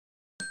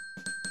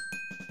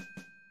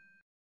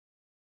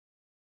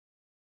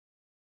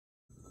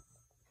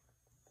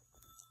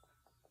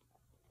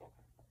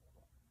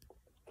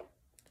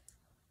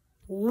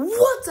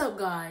What's up,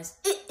 guys?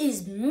 It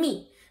is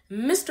me,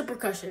 Mr.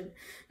 Percussion.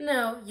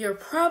 Now, you're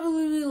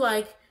probably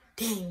like,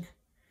 dang,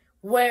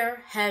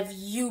 where have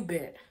you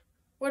been?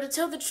 Well, to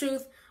tell the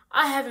truth,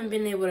 I haven't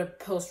been able to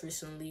post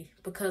recently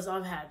because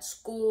I've had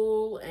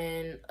school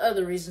and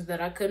other reasons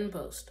that I couldn't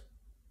post.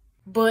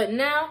 But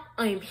now,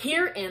 I am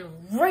here and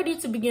ready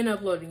to begin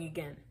uploading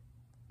again.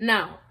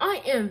 Now,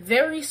 I am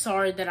very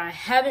sorry that I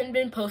haven't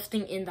been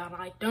posting and that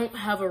I don't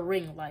have a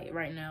ring light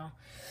right now.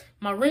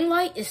 My ring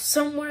light is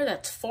somewhere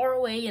that's far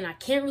away and I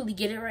can't really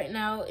get it right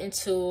now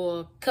until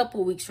a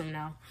couple weeks from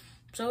now.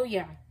 So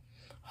yeah,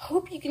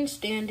 hope you can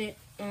stand it.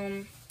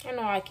 I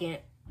know I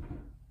can't,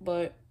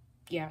 but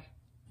yeah,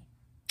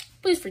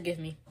 please forgive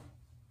me.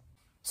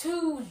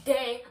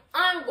 Today,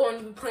 I'm going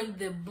to be playing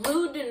the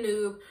Blue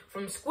Danube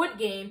from Squid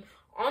Game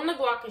on the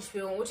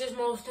Glockenspiel, which is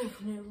most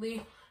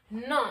definitely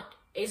not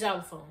a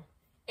xylophone.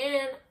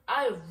 And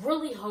I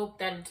really hope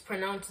that it's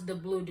pronounced the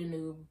Blue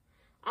Danube.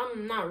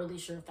 I'm not really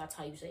sure if that's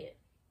how you say it.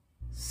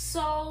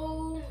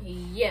 So,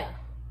 yeah.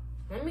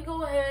 Let me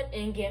go ahead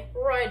and get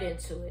right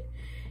into it.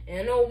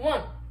 And a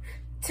 1,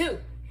 2,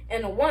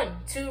 and a 1,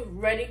 2,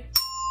 ready?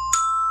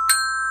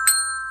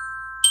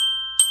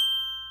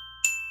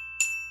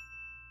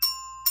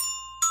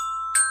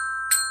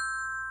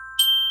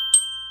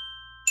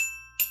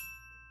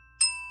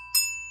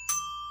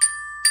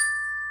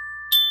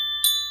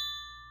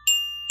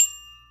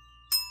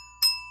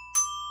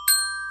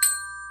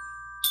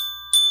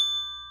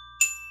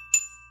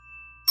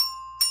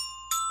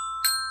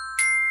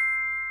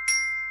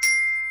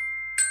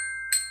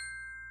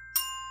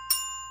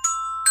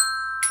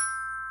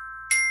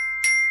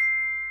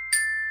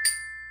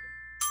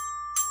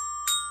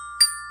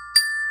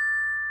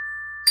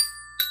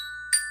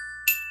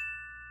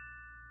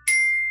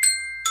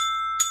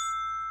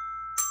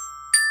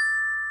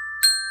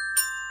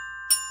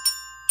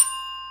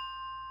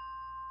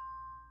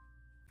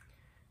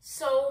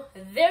 So,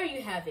 there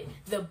you have it.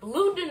 The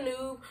Blue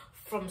Danube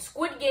from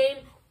Squid Game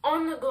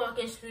on the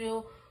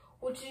Glockenspiel,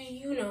 which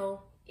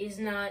is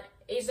not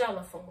a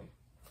xylophone.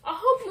 I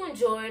hope you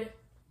enjoyed.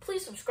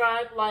 Please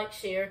subscribe, like,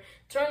 share,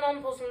 turn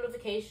on post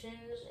notifications,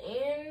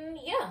 and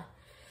yeah.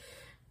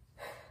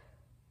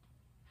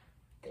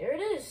 There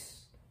it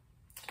is.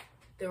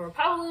 There will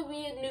probably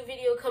be a new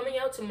video coming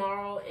out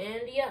tomorrow,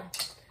 and yeah.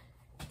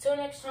 Until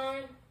next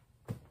time,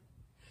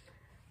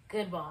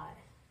 goodbye.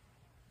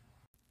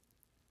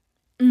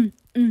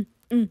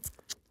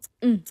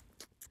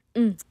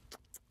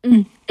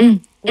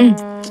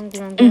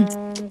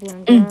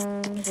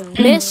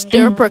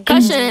 Mr.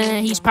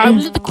 Percussion, he's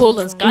probably the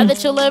coolest guy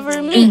that you'll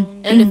ever meet.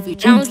 And if you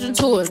challenge him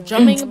to a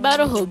drumming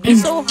battle, he'll be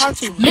so hard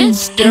to beat.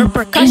 Mr.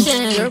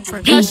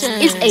 Percussion, he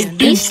is a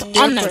beast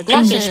on the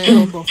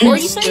glockenspiel. Before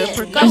you say it,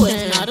 no,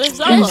 it's not a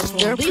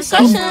xylophone. Mr.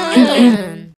 Percussion.